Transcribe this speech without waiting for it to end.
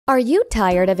Are you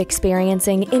tired of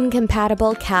experiencing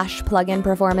incompatible cache plugin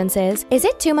performances? Is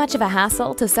it too much of a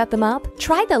hassle to set them up?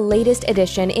 Try the latest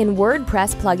addition in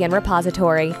WordPress plugin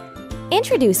repository.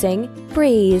 Introducing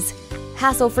Breeze,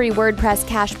 hassle-free WordPress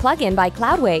cache plugin by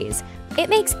Cloudways. It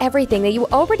makes everything that you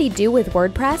already do with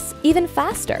WordPress even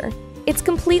faster. It's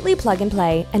completely plug and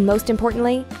play, and most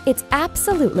importantly, it's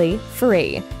absolutely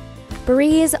free.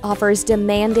 Breeze offers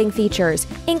demanding features,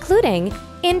 including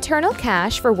internal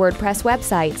cache for WordPress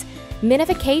websites,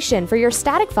 minification for your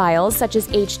static files such as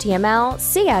HTML,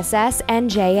 CSS, and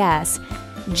JS,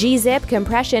 gzip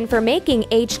compression for making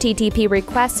HTTP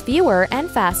requests fewer and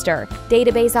faster,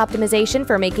 database optimization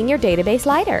for making your database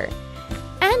lighter.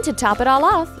 And to top it all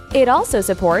off, it also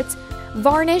supports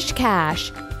Varnish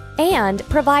cache and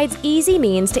provides easy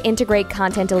means to integrate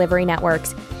content delivery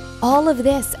networks. All of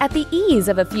this at the ease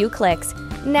of a few clicks.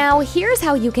 Now, here's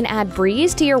how you can add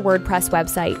Breeze to your WordPress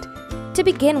website. To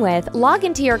begin with, log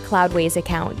into your Cloudways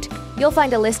account. You'll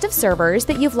find a list of servers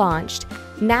that you've launched.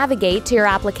 Navigate to your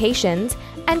applications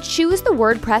and choose the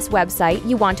WordPress website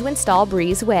you want to install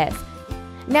Breeze with.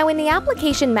 Now, in the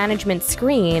application management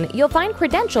screen, you'll find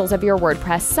credentials of your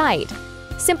WordPress site.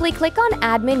 Simply click on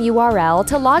Admin URL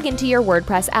to log into your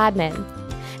WordPress admin.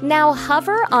 Now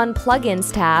hover on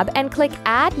Plugins tab and click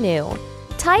Add New.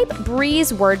 Type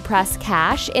Breeze WordPress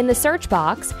Cache in the search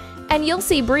box, and you'll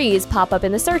see Breeze pop up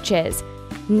in the searches.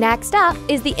 Next up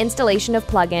is the installation of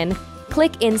plugin.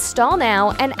 Click Install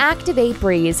Now and activate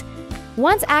Breeze.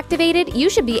 Once activated, you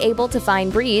should be able to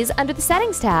find Breeze under the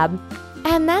Settings tab.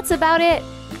 And that's about it.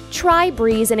 Try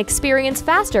Breeze and experience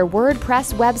faster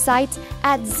WordPress websites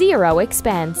at zero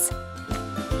expense.